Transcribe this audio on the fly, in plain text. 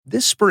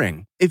This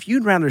spring, if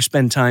you'd rather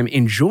spend time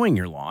enjoying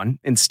your lawn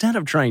instead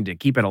of trying to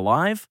keep it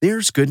alive,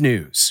 there's good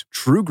news.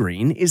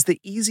 TruGreen is the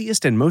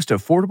easiest and most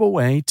affordable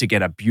way to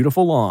get a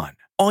beautiful lawn.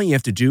 All you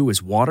have to do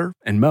is water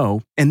and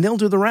mow, and they'll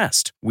do the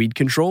rest. Weed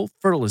control,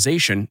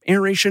 fertilization,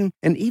 aeration,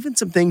 and even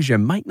some things you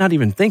might not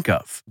even think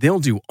of. They'll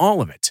do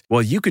all of it,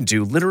 while you can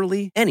do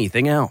literally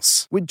anything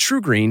else. With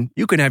TruGreen,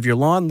 you can have your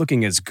lawn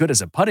looking as good as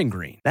a putting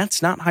green.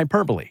 That's not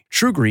hyperbole.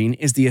 TruGreen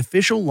is the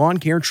official lawn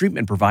care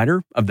treatment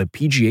provider of the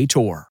PGA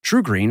Tour.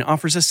 TruGreen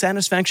offers a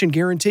satisfaction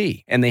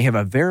guarantee, and they have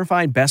a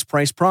verified best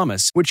price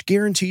promise, which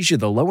guarantees you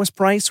the lowest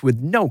price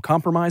with no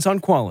compromise on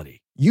quality.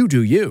 You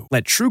do you.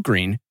 Let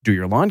TruGreen do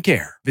your lawn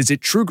care. Visit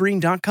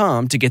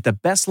TruGreen.com to get the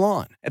best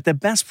lawn at the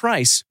best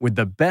price with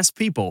the best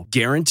people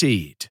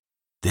guaranteed.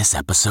 This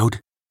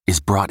episode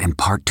is brought in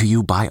part to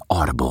you by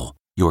Audible,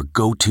 your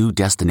go-to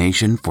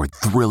destination for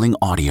thrilling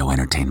audio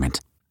entertainment.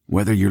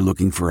 Whether you're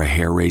looking for a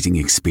hair-raising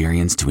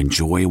experience to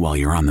enjoy while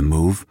you're on the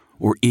move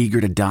or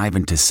eager to dive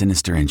into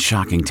sinister and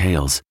shocking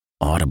tales,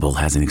 Audible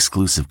has an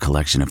exclusive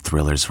collection of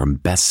thrillers from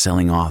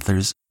best-selling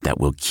authors that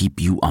will keep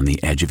you on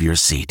the edge of your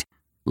seat.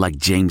 Like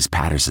James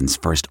Patterson's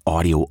first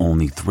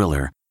audio-only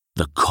thriller,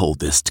 The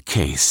Coldest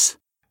Case.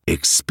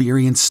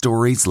 Experience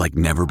stories like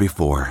never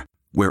before,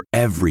 where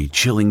every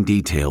chilling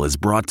detail is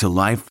brought to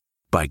life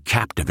by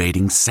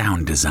captivating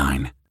sound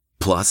design.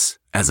 Plus,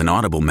 as an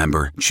Audible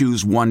member,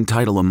 choose one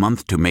title a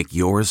month to make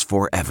yours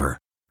forever.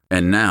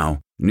 And now,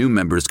 new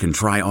members can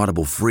try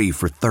Audible free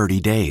for 30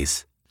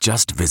 days.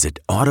 Just visit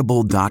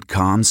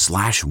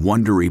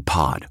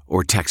audible.com/WonderyPod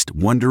or text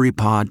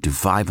WonderyPod to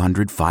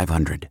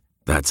 500-500.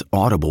 That's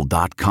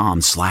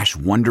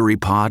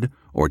audible.com/WonderyPod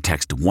or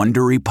text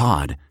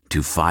WonderyPod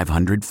to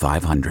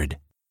 500-500.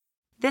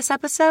 This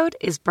episode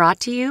is brought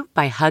to you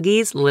by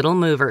Huggies Little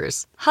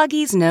Movers.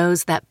 Huggies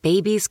knows that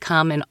babies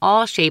come in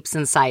all shapes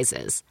and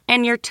sizes,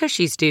 and your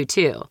tushies do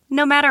too.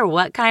 No matter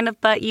what kind of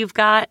butt you've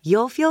got,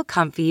 you'll feel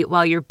comfy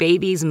while your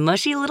baby's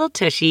mushy little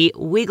tushy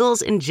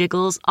wiggles and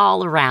jiggles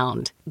all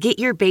around. Get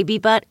your baby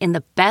butt in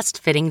the best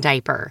fitting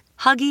diaper.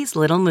 Huggies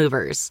Little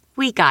Movers.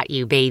 We got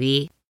you,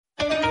 baby.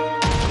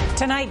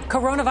 Tonight,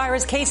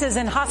 coronavirus cases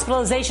and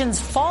hospitalizations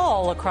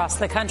fall across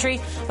the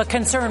country, but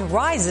concern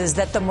rises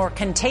that the more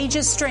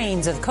contagious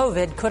strains of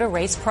COVID could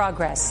erase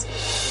progress.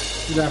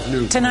 Good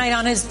afternoon. Tonight,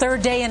 on his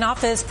third day in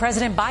office,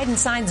 President Biden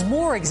signs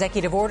more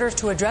executive orders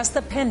to address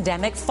the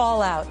pandemic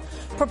fallout,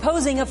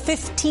 proposing a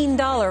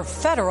 $15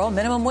 federal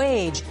minimum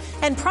wage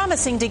and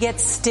promising to get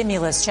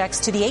stimulus checks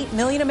to the 8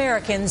 million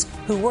Americans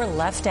who were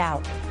left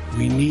out.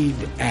 We need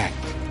to act.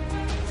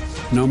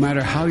 No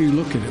matter how you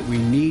look at it, we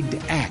need to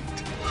act.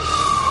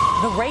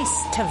 The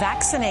race to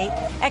vaccinate.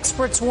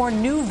 Experts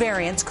warn new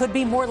variants could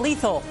be more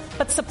lethal,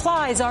 but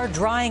supplies are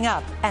drying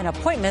up and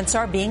appointments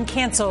are being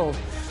canceled.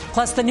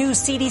 Plus the new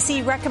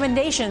CDC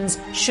recommendations,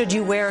 should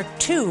you wear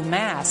 2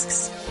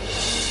 masks?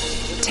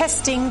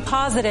 Testing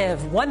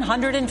positive.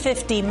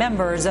 150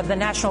 members of the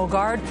National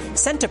Guard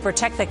sent to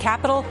protect the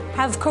Capitol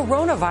have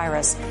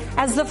coronavirus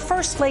as the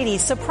First Lady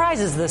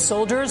surprises the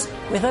soldiers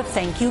with a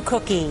thank you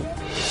cookie.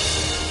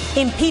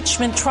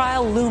 Impeachment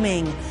trial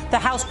looming. The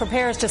House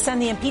prepares to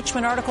send the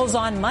impeachment articles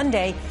on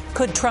Monday.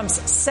 Could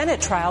Trump's Senate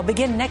trial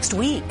begin next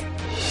week?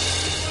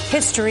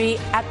 History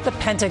at the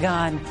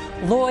Pentagon.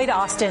 Lloyd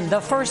Austin,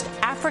 the first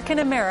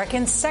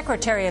African-American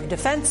Secretary of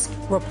Defense,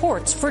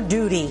 reports for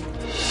duty.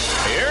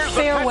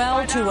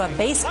 Farewell to a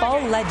baseball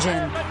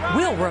legend.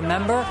 We'll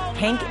remember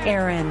Hank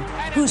Aaron,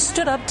 who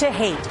stood up to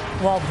hate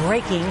while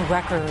breaking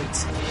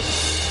records.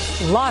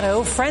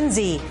 Lotto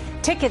frenzy.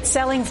 Tickets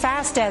selling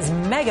fast as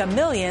Mega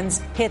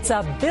Millions hits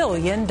 $1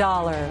 billion.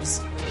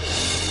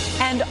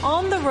 And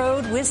on the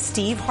road with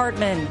Steve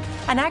Hartman.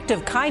 An act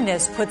of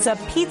kindness puts a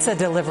pizza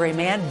delivery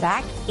man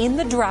back in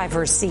the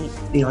driver's seat.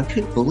 I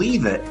couldn't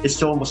believe it.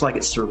 It's almost like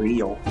it's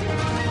surreal.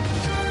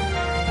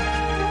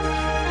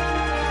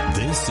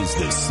 This is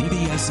the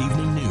CBS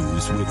Evening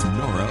News with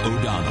Norah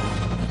O'Donnell,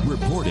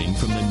 reporting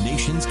from the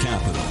nation's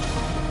capital.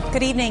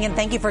 Good evening, and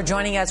thank you for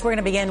joining us. We're going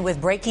to begin with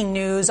breaking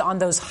news on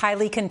those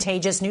highly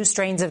contagious new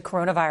strains of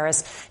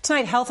coronavirus.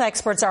 Tonight, health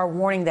experts are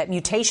warning that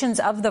mutations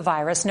of the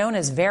virus, known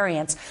as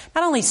variants,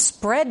 not only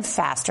spread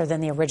faster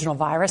than the original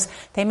virus,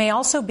 they may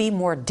also be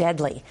more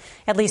deadly.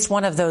 At least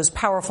one of those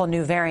powerful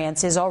new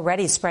variants is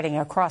already spreading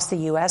across the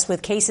U.S.,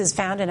 with cases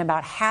found in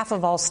about half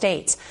of all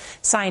states.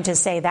 Scientists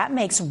say that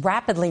makes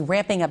rapidly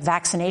ramping up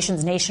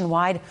vaccinations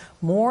nationwide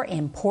more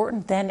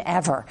important than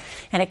ever.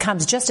 And it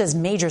comes just as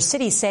major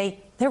cities say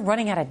they're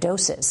running out of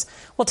doses.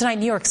 Well, tonight,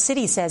 New York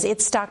City says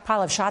its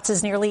stockpile of shots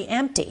is nearly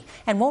empty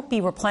and won't be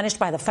replenished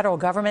by the federal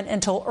government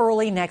until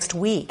early next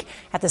week.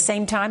 At the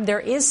same time, there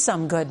is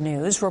some good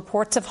news.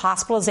 Reports of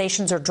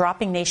hospitalizations are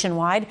dropping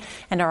nationwide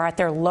and are at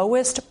their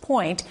lowest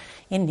point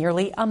in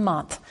nearly a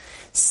month.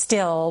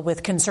 Still,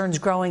 with concerns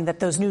growing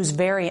that those new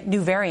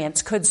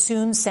variants could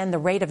soon send the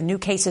rate of new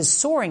cases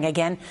soaring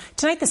again,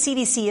 tonight the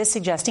CDC is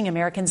suggesting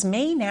Americans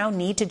may now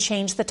need to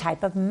change the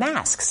type of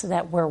masks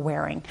that we're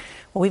wearing.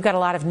 Well, we've got a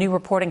lot of new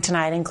reporting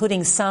tonight,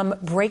 including some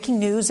breaking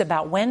news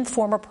about when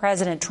former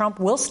President Trump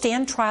will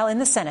stand trial in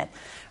the Senate.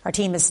 Our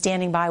team is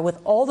standing by with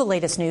all the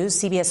latest news.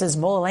 CBS's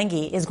Mola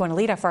Lenghi is going to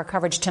lead off our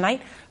coverage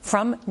tonight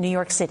from New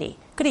York City.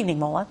 Good evening,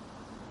 Mola.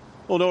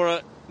 Well,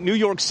 Nora, New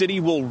York City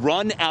will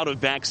run out of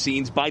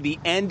vaccines by the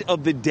end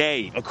of the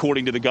day,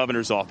 according to the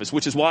governor's office,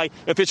 which is why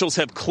officials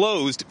have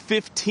closed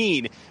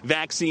 15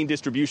 vaccine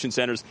distribution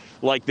centers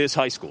like this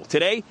high school.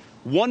 Today,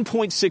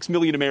 1.6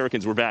 million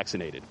Americans were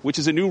vaccinated, which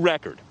is a new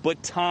record.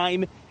 But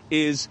time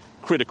is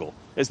critical,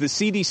 as the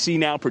CDC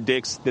now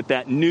predicts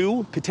that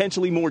new,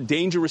 potentially more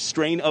dangerous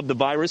strain of the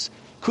virus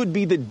could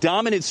be the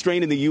dominant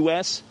strain in the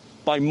U.S.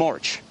 by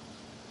March.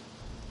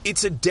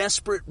 It's a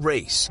desperate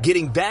race,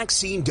 getting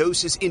vaccine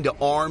doses into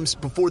arms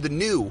before the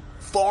new,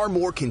 far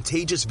more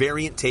contagious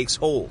variant takes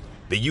hold.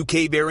 The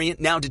UK variant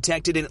now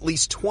detected in at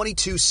least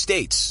 22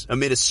 states,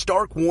 amid a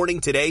stark warning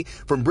today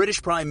from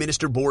British Prime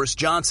Minister Boris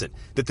Johnson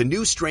that the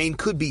new strain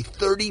could be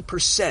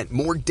 30%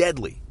 more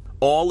deadly.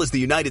 All as the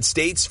United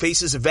States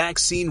faces a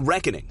vaccine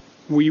reckoning.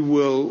 We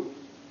will,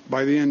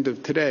 by the end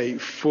of today,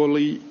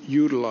 fully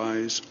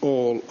utilize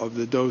all of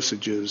the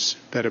dosages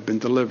that have been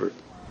delivered.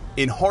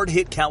 In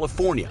hard-hit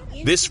California,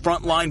 this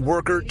frontline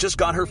worker just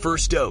got her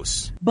first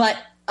dose. But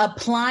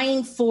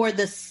applying for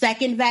the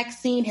second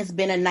vaccine has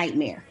been a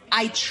nightmare.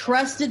 I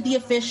trusted the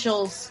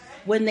officials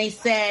when they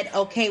said,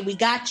 okay, we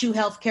got you,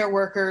 healthcare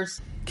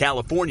workers.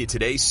 California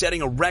today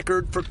setting a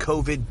record for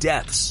COVID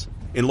deaths.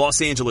 In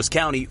Los Angeles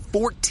County,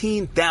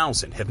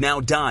 14,000 have now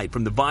died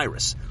from the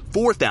virus,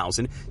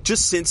 4,000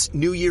 just since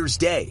New Year's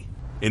Day.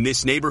 In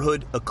this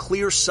neighborhood, a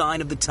clear sign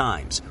of the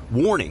times,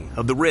 warning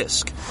of the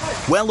risk.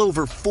 Well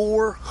over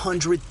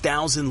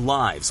 400,000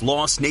 lives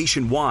lost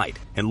nationwide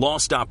and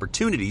lost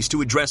opportunities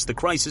to address the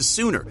crisis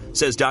sooner,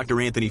 says Dr.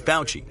 Anthony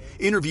Fauci,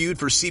 interviewed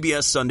for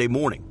CBS Sunday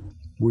Morning.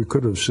 We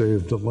could have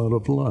saved a lot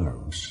of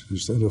lives.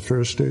 Is that a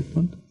fair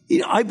statement?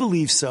 I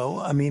believe so.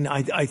 I mean,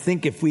 I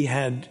think if we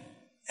had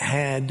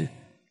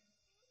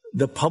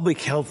the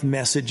public health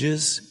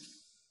messages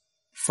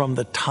from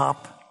the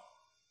top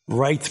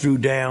right through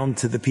down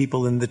to the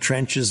people in the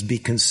trenches be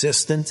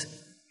consistent,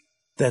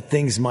 that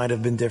things might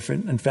have been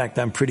different. In fact,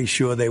 I'm pretty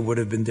sure they would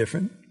have been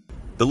different.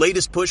 The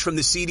latest push from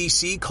the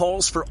CDC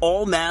calls for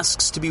all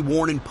masks to be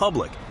worn in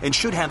public and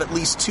should have at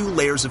least 2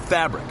 layers of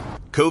fabric.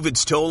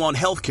 COVID's toll on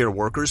healthcare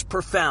workers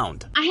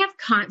profound. I have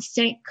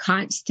constant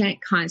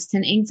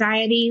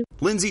anxiety.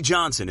 Lindsay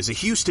Johnson is a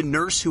Houston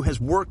nurse who has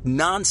worked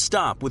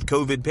nonstop with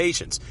COVID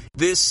patients.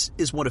 This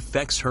is what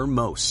affects her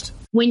most.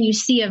 When you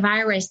see a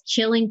virus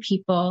killing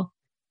people,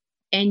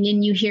 and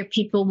then you hear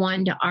people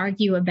wanting to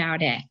argue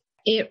about it,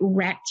 it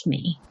wrecked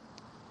me.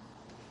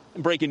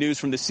 Breaking news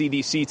from the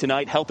CDC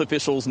tonight. Health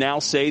officials now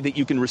say that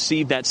you can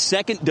receive that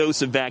second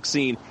dose of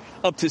vaccine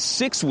up to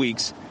 6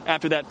 weeks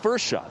after that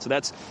first shot. So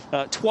that's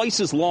twice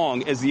as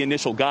long as the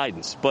initial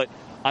guidance. But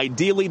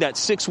ideally, that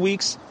 6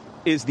 weeks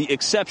is the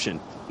exception,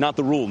 not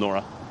the rule,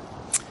 Nora.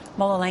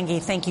 Mola Lenghi,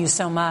 thank you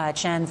so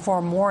much. And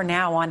for more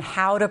now on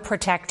how to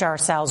protect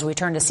ourselves, we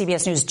turn to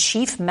CBS News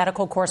Chief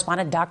Medical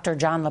Correspondent Dr.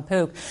 Jon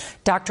LaPook.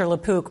 Dr.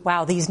 LaPook,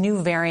 wow, these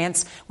new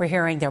variants, we're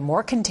hearing they're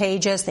more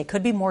contagious, they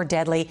could be more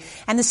deadly,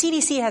 and the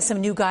CDC has some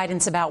new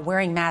guidance about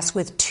wearing masks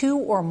with 2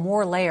 or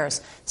more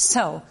layers.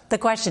 So the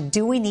question,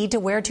 do we need to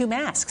wear 2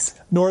 masks?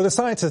 Nora, the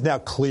science is now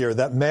clear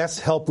that masks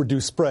help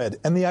reduce spread,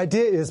 and the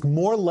idea is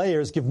more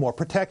layers give more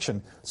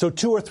protection. So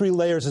 2 or 3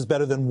 layers is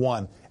better than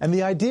 1. And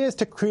the idea is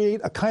to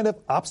create a kind of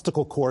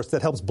obstacle course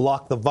that helps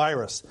block the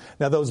virus.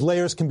 Now, those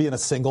layers can be in a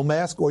single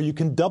mask or you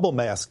can double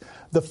mask.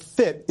 The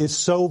fit is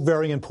so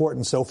very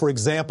important. So, for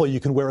example, you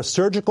can wear a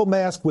surgical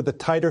mask with a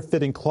tighter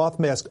fitting cloth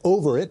mask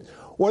over it,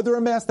 or there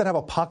are masks that have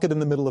a pocket in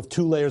the middle of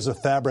 2 layers of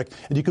fabric,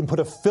 and you can put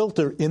a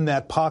filter in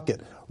that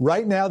pocket.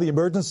 Right now, the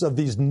emergence of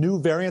these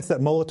new variants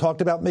that Mola talked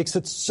about makes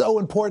it so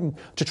important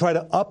to try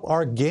to up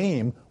our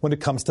game when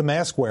it comes to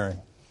mask wearing.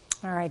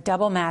 All right,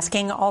 double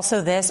masking.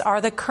 Also this,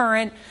 are the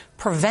current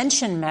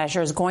prevention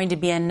measures going to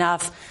be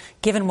enough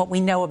given what we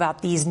know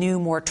about these new,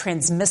 more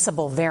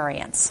transmissible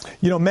variants?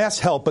 You know,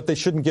 masks help, but they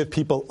shouldn't give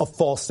people a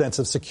false sense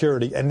of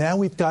security. And now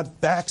we've got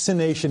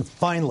vaccination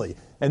finally.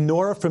 And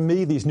Nora, for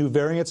me, these new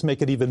variants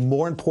make it even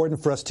more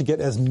important for us to get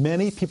as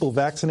many people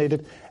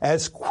vaccinated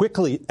as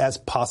quickly as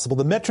possible.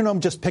 The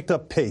metronome just picked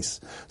up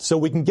pace, so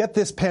we can get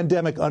this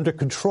pandemic under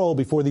control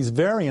before these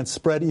variants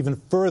spread even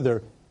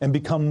further and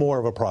become more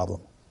of a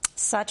problem.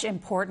 Such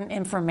important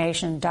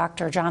information,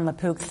 Dr. Jon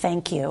LaPook.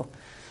 Thank you.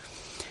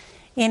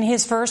 In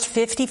his first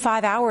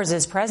 55 hours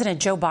as president,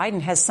 Joe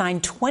Biden has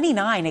signed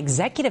 29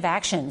 executive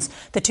actions.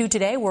 The 2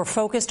 today were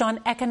focused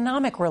on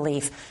economic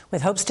relief,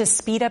 with hopes to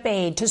speed up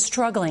aid to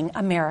struggling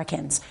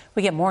Americans.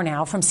 We get more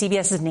now from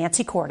CBS's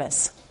Nancy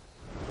Cordes.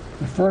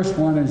 The first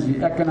one is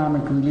the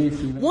economic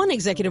relief. One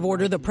executive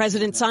order the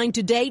president signed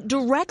today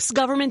directs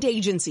government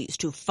agencies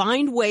to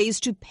find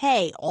ways to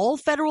pay all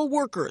federal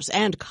workers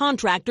and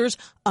contractors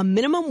a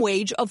minimum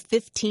wage of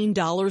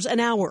 $15 an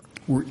hour.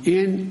 We're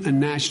in a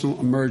national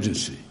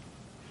emergency.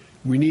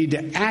 We need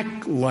to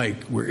act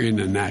like we're in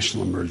a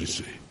national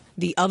emergency.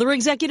 The other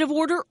executive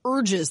order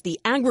urges the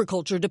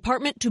Agriculture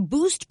Department to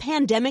boost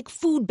pandemic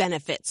food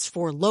benefits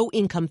for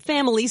low-income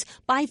families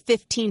by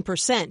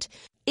 15%.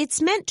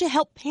 It's meant to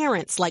help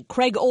parents like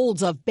Craig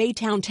Olds of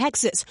Baytown,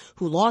 Texas,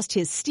 who lost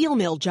his steel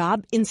mill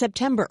job in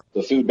September.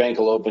 The food bank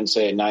will open,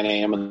 say, at 9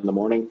 a.m. in the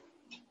morning.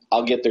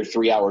 I'll get there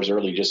 3 hours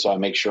early just so I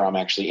make sure I'm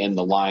actually in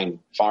the line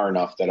far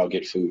enough that I'll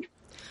get food.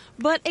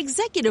 But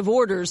executive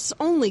orders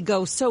only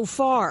go so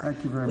far.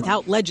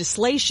 Without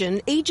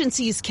legislation,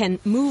 agencies can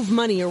move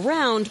money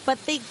around,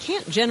 but they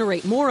can't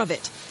generate more of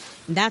it.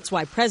 That's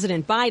why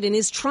President Biden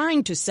is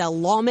trying to sell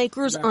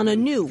lawmakers on a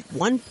new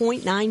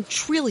 $1.9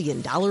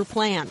 trillion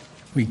plan.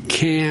 We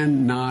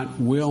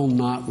will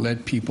not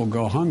let people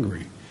go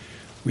hungry.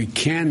 We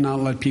cannot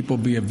let people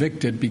be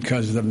evicted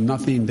because of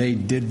nothing they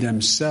did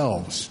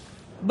themselves.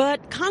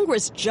 But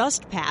Congress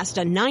just passed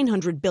a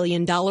 $900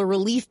 billion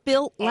relief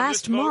bill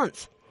last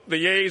month. The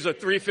yeas are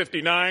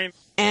 359.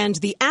 And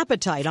the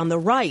appetite on the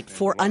right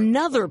for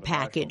another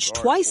package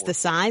twice the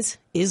size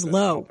is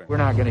low. We're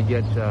not going to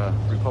get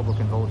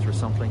Republican votes or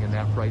something in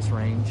that price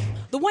range.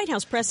 The White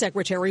House press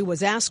secretary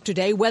was asked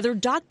today whether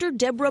Dr.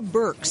 Deborah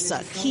Birx,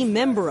 a key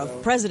member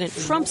of President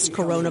Trump's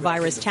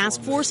coronavirus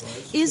task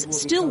force, is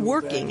still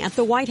working at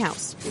the White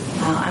House.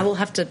 I will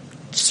have to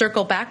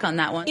circle back on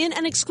that one. In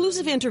an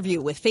exclusive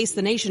interview with Face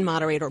the Nation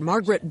moderator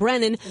Margaret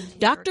Brennan,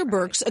 Dr.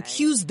 Birx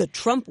accused the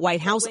Trump White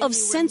House of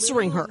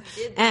censoring her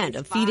and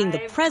of feeding the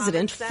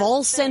president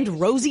false and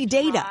rosy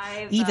data,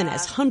 even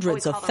as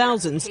hundreds of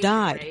thousands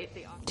died.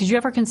 Did you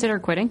ever consider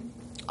quitting?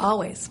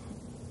 Always.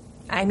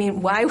 I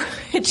mean, why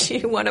would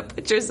you want to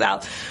put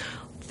yourself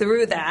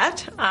through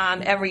that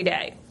every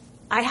day?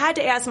 I had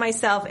to ask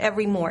myself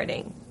every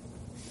morning,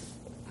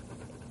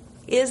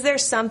 is there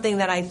something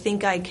that I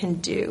think I can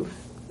do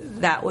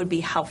that would be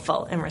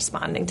helpful in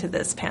responding to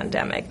this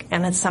pandemic?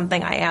 And it's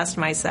something I asked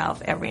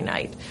myself every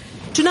night.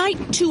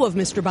 Tonight, two of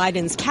Mr.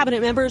 Biden's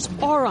cabinet members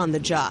are on the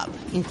job,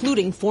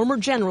 including former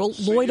General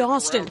Lloyd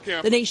Austin,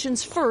 the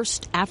nation's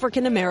first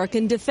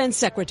African-American defense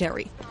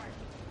secretary.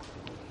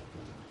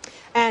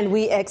 And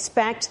we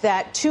expect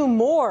that two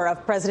more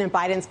of President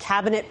Biden's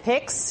cabinet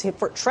picks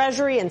for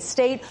Treasury and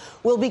State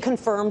will be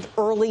confirmed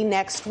early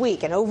next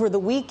week. And over the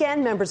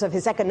weekend, members of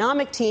his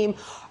economic team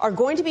are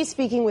going to be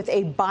speaking with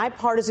a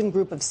bipartisan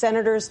group of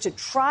senators to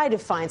try to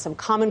find some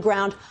common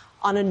ground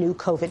on a new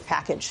COVID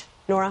package.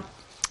 Nora?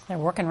 They're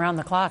working around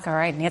the clock. All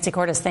right. Nancy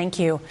Cordes, thank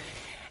you.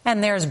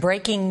 And there's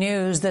breaking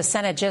news. The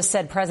Senate just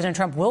said President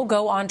Trump will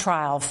go on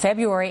trial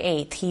February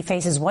 8th. He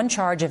faces one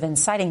charge of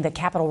inciting the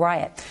Capitol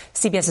riot.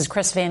 CBS's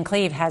Chris Van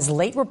Cleve has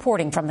late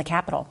reporting from the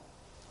Capitol.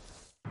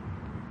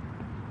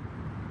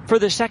 For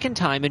the second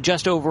time in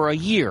just over a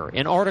year,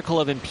 an article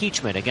of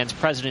impeachment against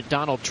President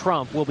Donald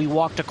Trump will be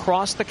walked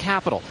across the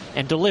Capitol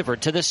and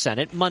delivered to the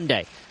Senate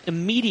Monday,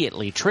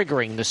 immediately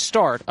triggering the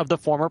start of the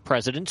former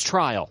president's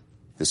trial.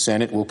 The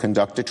Senate will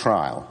conduct a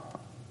trial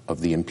of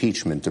the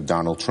impeachment of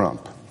Donald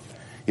Trump.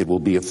 It will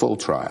be a full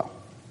trial.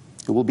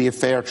 It will be a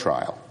fair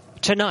trial.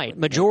 Tonight,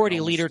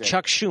 Majority Leader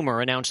Chuck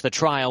Schumer announced the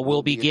trial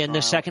will begin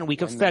the second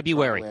week of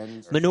February.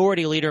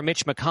 Minority Leader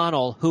Mitch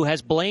McConnell, who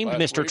has blamed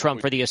Mr.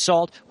 Trump for the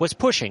assault, was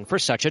pushing for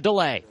such a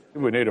delay.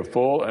 We need a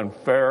full and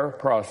fair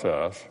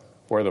process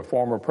where the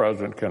former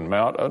president can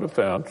mount a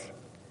defense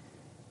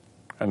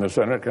and the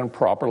Senate can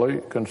properly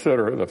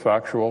consider the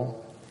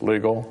factual,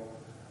 legal,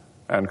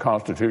 and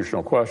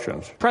constitutional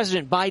questions.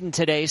 President Biden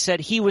today said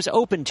he was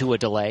open to a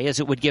delay as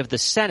it would give the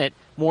Senate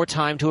more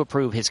time to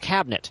approve his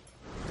cabinet.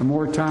 The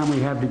more time we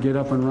have to get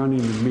up and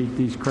running and meet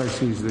these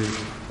crises,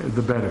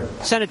 the better.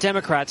 Senate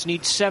Democrats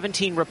need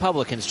 17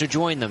 Republicans to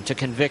join them to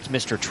convict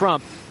Mr.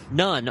 Trump.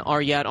 None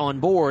are yet on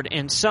board,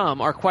 and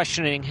some are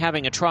questioning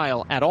having a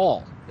trial at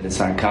all. It's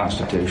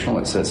unconstitutional.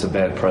 It sets a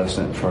bad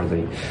precedent for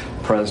the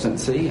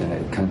presidency, and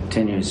it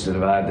continues to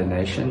divide the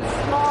nation.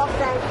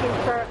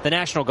 The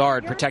National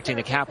Guard protecting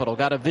the Capitol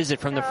got a visit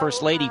from the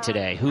First Lady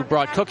today, who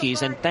brought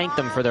cookies and thanked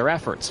them for their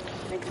efforts.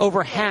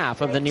 Over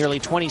half of the nearly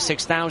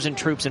 26,000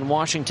 troops in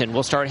Washington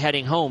will start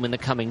heading home in the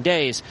coming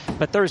days.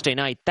 But Thursday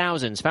night,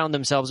 thousands found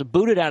themselves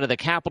booted out of the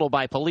Capitol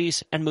by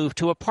police and moved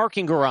to a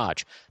parking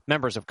garage.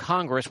 Members of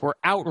Congress were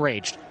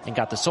outraged and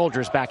got the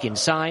soldiers back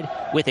inside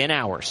within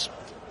hours.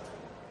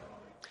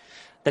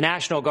 The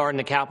National Guard and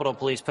the Capitol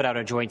Police put out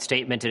a joint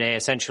statement today,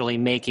 essentially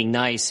making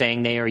nice,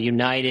 saying they are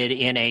united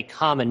in a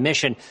common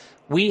mission.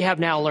 We have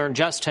now learned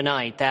just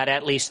tonight that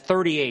at least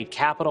 38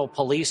 Capitol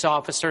Police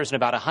officers and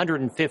about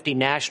 150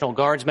 National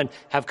Guardsmen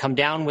have come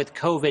down with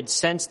COVID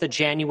since the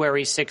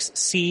January 6th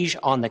siege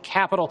on the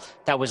Capitol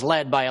that was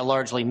led by a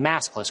largely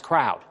maskless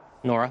crowd.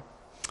 Nora?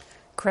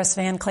 Chris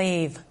Van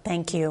Cleve,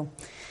 thank you.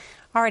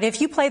 All right,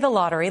 if you play the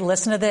lottery,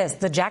 listen to this.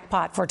 The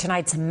jackpot for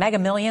tonight's Mega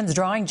Millions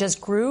drawing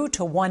just grew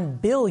to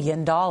 $1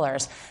 billion.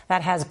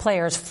 That has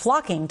players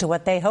flocking to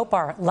what they hope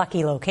are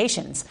lucky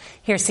locations.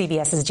 Here's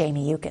CBS's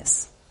Jamie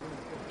Yuccas.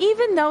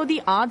 Even though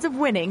the odds of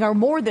winning are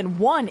more than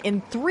 1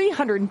 in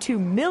 302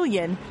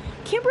 million,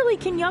 Kimberly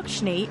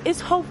Kenyakshny is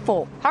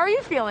hopeful. How are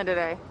you feeling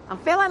today? I'm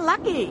feeling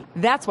lucky.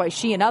 That's why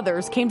she and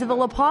others came to the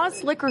La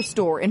Paz liquor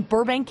store in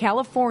Burbank,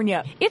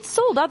 California. It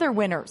sold other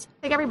winners.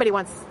 I think everybody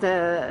wants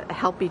to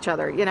help each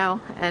other, you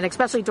know, and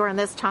especially during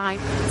this time.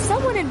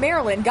 Someone in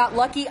Maryland got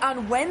lucky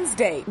on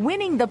Wednesday,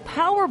 winning the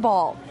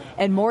Powerball.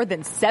 and more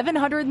than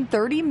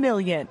 $730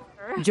 million.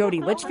 Jody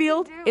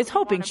Litchfield is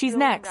hoping she's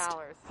next.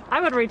 I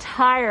would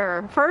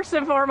retire. First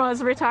and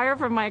foremost, retire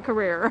from my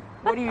career.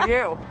 What do you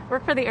do?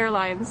 Work for the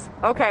airlines.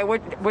 Okay,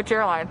 which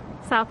airline?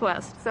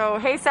 Southwest. So,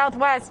 hey,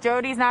 Southwest,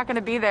 Jody's not going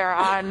to be there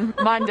on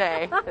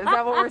Monday. Is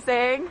that what we're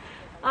saying?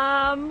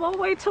 We'll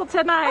wait till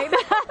tonight.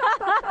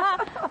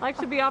 I like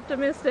to be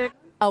optimistic.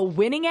 A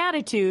winning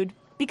attitude,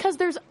 because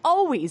there's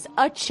always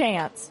a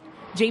chance.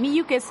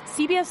 Jamie Yukas,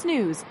 CBS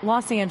News,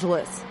 Los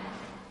Angeles.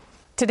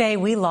 Today,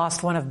 we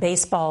lost one of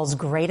baseball's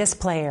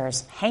greatest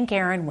players. Hank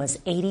Aaron was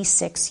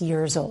 86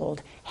 years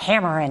old.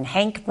 Hammerin'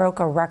 Hank broke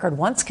a record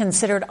once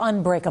considered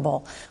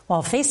unbreakable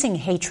while facing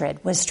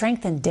hatred with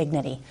strength and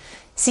dignity.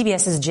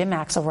 CBS's Jim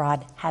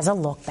Axelrod has a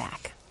look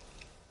back.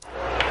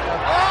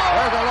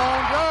 There's a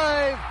long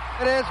drive.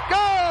 It is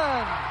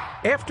gone.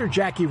 After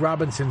Jackie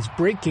Robinson's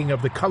breaking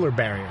of the color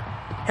barrier,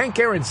 Hank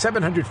Aaron's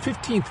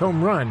 715th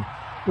home run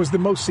was the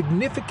most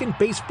significant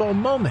baseball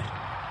moment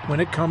when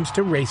it comes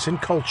to race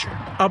and culture.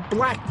 A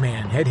black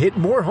man had hit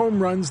more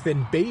home runs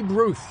than Babe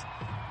Ruth,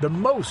 the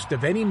most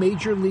of any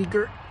major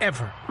leaguer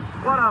ever.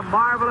 What a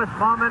marvelous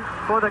moment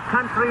for the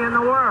country and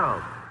the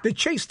world. The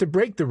chase to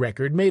break the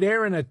record made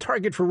Aaron a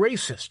target for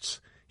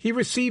racists. He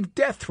received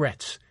death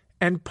threats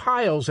and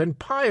piles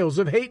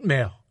of hate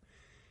mail.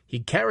 He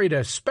carried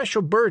a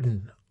special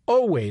burden,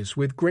 always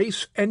with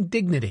grace and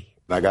dignity.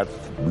 I got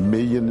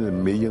millions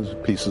and millions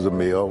of pieces of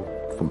mail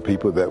from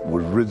people that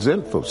were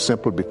resentful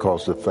simply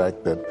because of the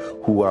fact that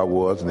who I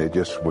was, and they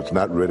just was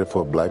not ready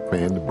for a black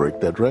man to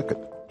break that record.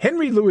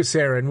 Henry Louis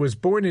Aaron was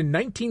born in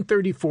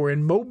 1934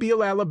 in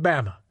Mobile,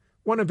 Alabama,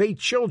 one of 8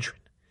 children.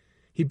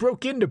 He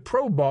broke into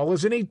pro ball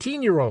as an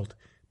 18-year-old,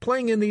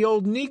 playing in the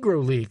old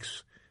Negro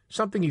Leagues,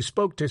 something he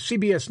spoke to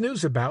CBS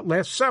News about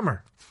last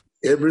summer.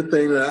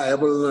 Everything that I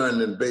ever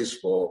learned in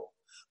baseball,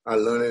 I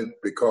learned it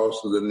because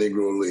of the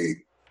Negro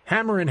League.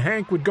 Hammerin'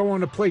 Hank would go on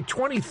to play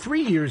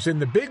 23 years in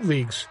the big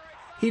leagues.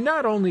 He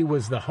not only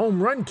was the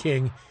home run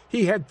king,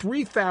 he had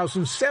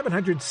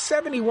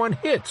 3,771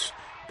 hits,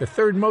 the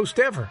third most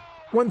ever,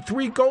 won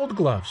 3 Gold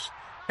Gloves,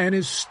 and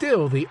is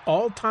still the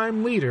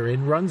all-time leader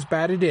in runs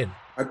batted in.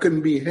 I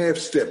couldn't be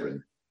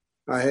half-stepping.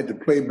 I had to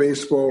play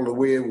baseball the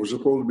way it was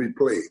supposed to be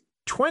played.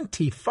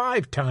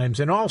 25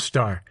 times an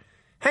All-Star,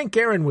 Hank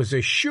Aaron was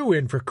a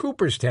shoo-in for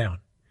Cooperstown.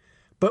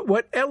 But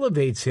what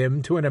elevates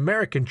him to an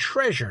American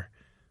treasure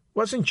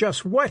wasn't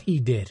just what he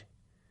did,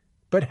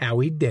 but how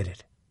he did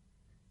it.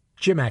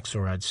 Jim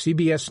Axelrod,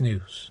 CBS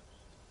News.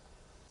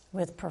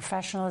 With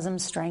professionalism,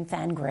 strength,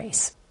 and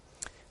grace.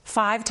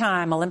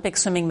 5-time Olympic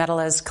swimming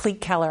medalist Klete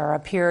Keller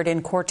appeared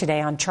in court today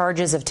on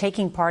charges of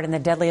taking part in the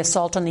deadly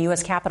assault on the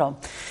U.S. Capitol.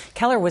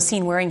 Keller was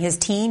seen wearing his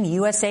Team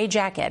USA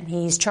jacket.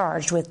 He's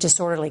charged with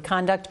disorderly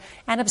conduct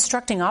and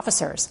obstructing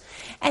officers.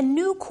 And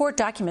new court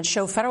documents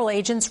show federal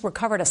agents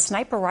recovered a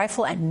sniper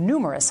rifle and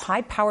numerous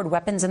high-powered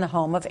weapons in the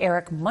home of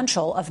Eric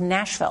Munchell of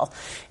Nashville.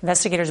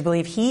 Investigators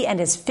believe he and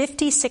his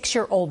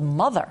 56-year-old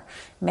mother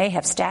may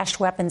have stashed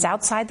weapons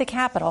outside the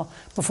Capitol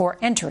before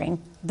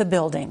entering the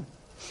building.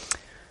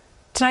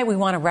 Tonight, we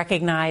want to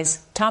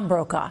recognize Tom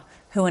Brokaw,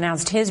 who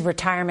announced his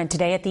retirement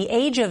today at the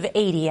age of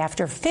 80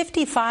 after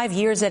 55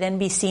 years at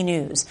NBC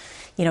News.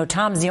 You know,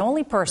 Tom's the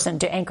only person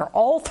to anchor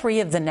all 3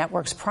 of the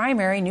network's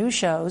primary news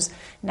shows,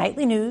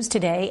 Nightly News,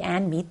 Today,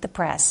 and Meet the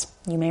Press.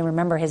 You may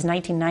remember his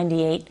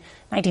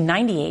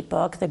 1998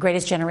 book, The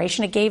Greatest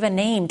Generation. It gave a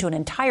name to an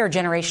entire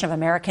generation of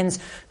Americans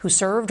who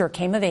served or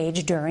came of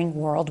age during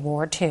World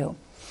War II.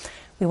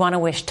 We want to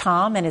wish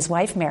Tom and his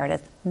wife,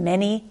 Meredith,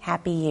 many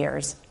happy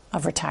years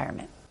of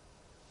retirement.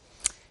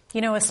 You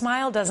know, a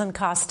smile doesn't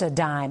cost a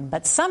dime,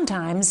 but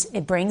sometimes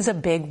it brings a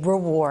big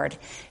reward.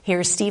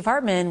 Here's Steve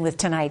Hartman with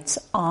tonight's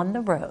On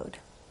the Road.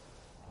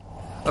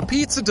 A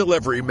pizza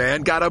delivery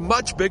man got a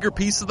much bigger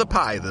piece of the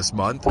pie this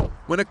month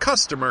when a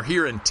customer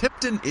here in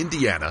Tipton,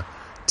 Indiana,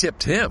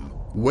 tipped him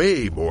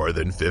way more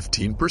than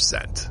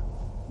 15%.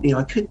 You know,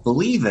 I couldn't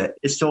believe it.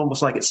 It's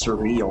almost like it's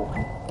surreal.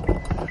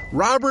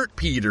 Robert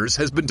Peters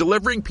has been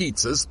delivering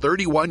pizzas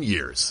 31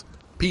 years.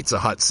 Pizza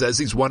Hut says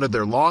he's one of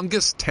their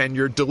longest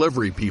tenured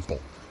delivery people,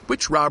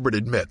 which Robert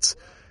admits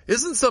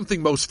isn't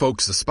something most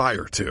folks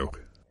aspire to.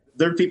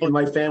 There are people in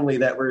my family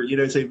that were,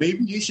 say,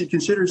 maybe you should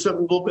consider something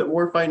a little bit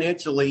more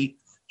financially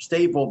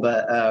stable,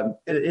 but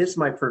it is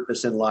my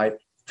purpose in life,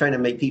 trying to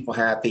make people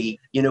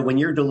happy. You know, when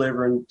you're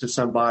delivering to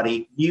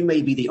somebody, you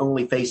may be the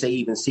only face they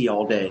even see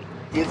all day.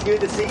 It's good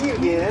to see you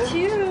again.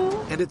 You too.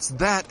 And it's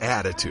that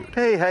attitude.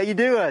 Hey, how you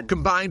doing?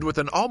 Combined with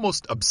an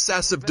almost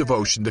obsessive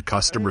devotion to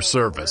customer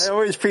service. I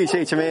always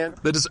appreciate you, man.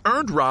 That has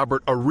earned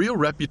Robert a real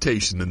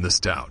reputation in this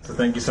town.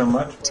 Thank you so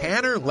much.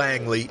 Tanner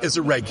Langley is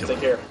a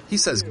regular. He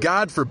says,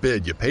 God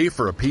forbid you pay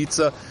for a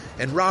pizza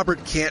and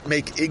Robert can't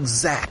make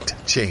exact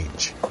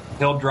change.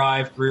 He'll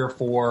drive 3 or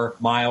 4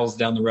 miles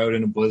down the road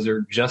in a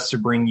blizzard just to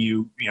bring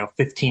you,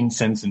 15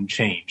 cents in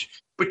change.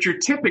 But you're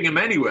tipping him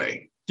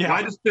anyway. Yeah.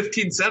 Why does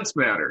 15 cents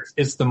matter?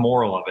 It's the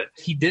moral of it.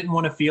 He didn't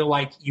want to feel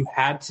like you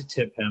had to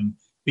tip him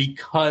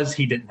because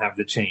he didn't have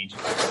the change.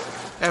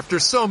 After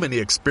so many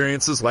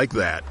experiences like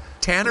that,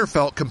 Tanner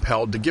felt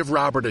compelled to give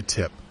Robert a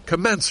tip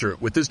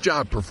commensurate with his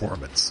job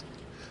performance.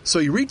 So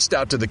he reached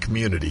out to the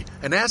community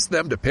and asked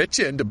them to pitch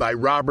in to buy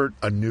Robert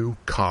a new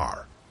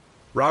car.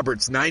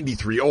 Robert's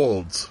 93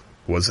 olds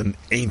was an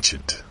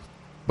ancient.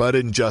 But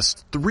in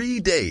just 3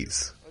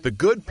 days, the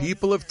good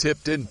people of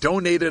Tipton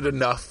donated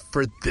enough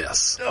for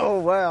this. Oh,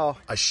 wow.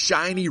 A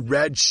shiny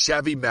red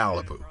Chevy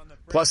Malibu,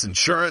 plus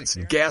insurance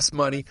and gas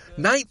money,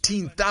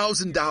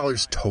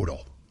 $19,000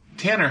 total.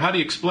 Tanner, how do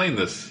you explain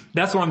this?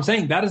 That's what I'm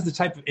saying. That is the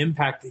type of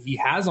impact that he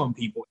has on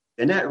people.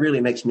 And that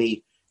really makes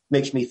me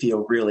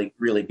feel really,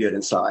 really good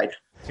inside.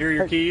 Here are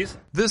your keys.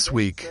 This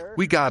week,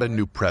 we got a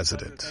new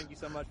president.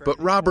 But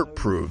Robert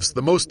proves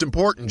the most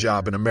important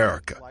job in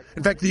America,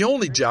 in fact, the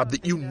only job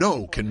that you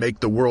know can make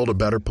the world a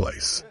better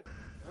place,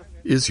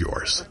 is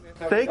yours.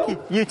 Thank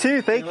you. You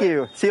too. Thank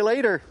you. See you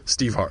later.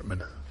 Steve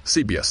Hartman,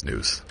 CBS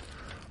News,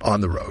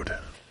 on the road.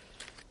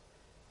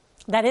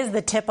 That is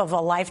the tip of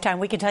a lifetime.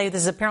 We can tell you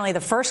this is apparently the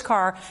first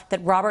car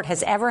that Robert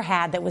has ever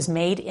had that was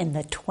made in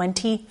the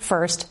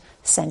 21st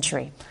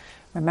century.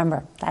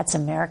 Remember, that's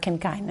American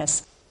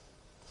kindness.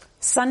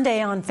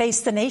 Sunday on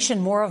Face the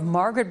Nation, more of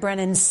Margaret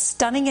Brennan's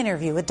stunning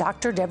interview with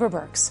Dr. Deborah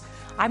Birx.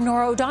 I'm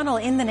Norah O'Donnell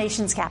in the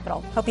nation's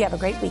capital. Hope you have a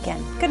great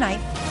weekend. Good night.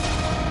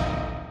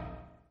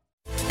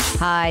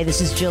 Hi,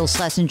 this is Jill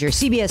Schlesinger,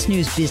 CBS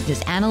News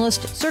business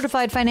analyst,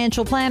 certified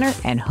financial planner,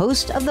 and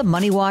host of the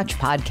Money Watch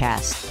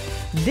podcast.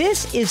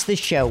 This is the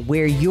show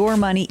where your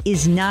money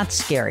is not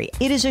scary.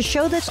 It is a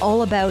show that's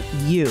all about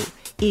you.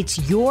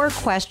 It's your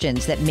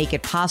questions that make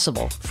it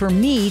possible for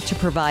me to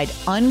provide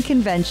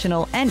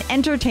unconventional and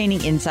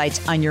entertaining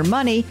insights on your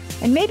money,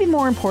 and maybe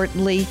more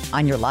importantly,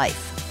 on your life.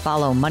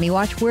 Follow Money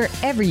Watch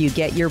wherever you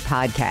get your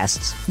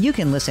podcasts. You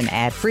can listen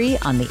ad-free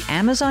on the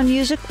Amazon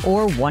Music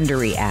or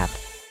Wondery app.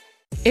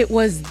 It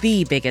was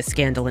the biggest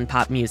scandal in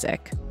pop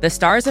music. The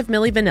stars of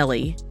Milli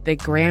Vanilli, the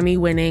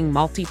Grammy-winning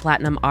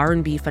multi-platinum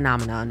R&B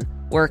phenomenon,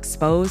 were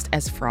exposed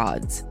as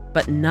frauds.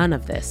 But none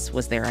of this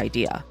was their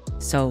idea.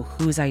 So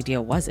whose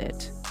idea was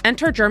it?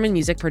 Enter German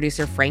music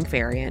producer Frank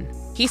Farian.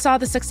 He saw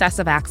the success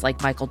of acts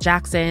like Michael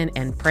Jackson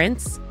and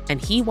Prince,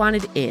 and he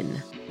wanted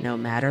in, no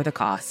matter the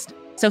cost.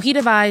 So he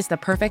devised the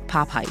perfect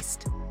pop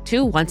heist.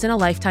 Two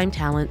once-in-a-lifetime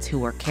talents who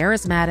were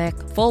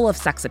charismatic, full of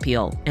sex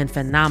appeal, and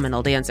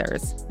phenomenal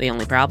dancers. The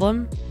only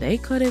problem? They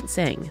couldn't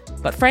sing.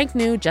 But Frank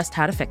knew just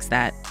how to fix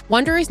that.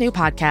 Wondery's new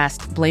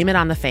podcast, Blame It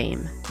on the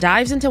Fame,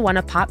 dives into one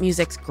of pop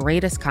music's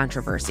greatest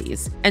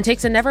controversies and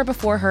takes a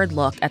never-before-heard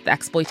look at the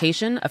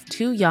exploitation of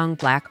two young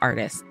Black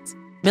artists.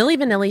 Milli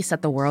Vanilli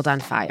set the world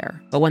on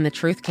fire, but when the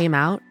truth came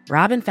out,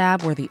 Rob and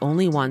Fab were the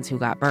only ones who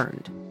got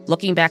burned.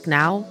 Looking back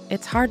now,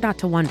 it's hard not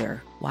to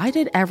wonder, why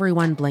did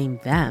everyone blame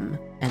them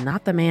and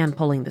not the man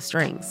pulling the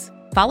strings?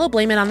 Follow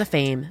Blame It on the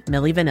Fame,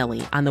 Milli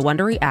Vanilli, on the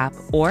Wondery app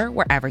or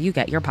wherever you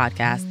get your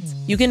podcasts.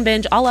 You can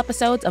binge all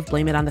episodes of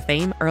Blame It on the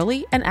Fame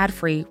early and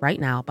ad-free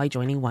right now by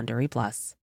joining Wondery Plus.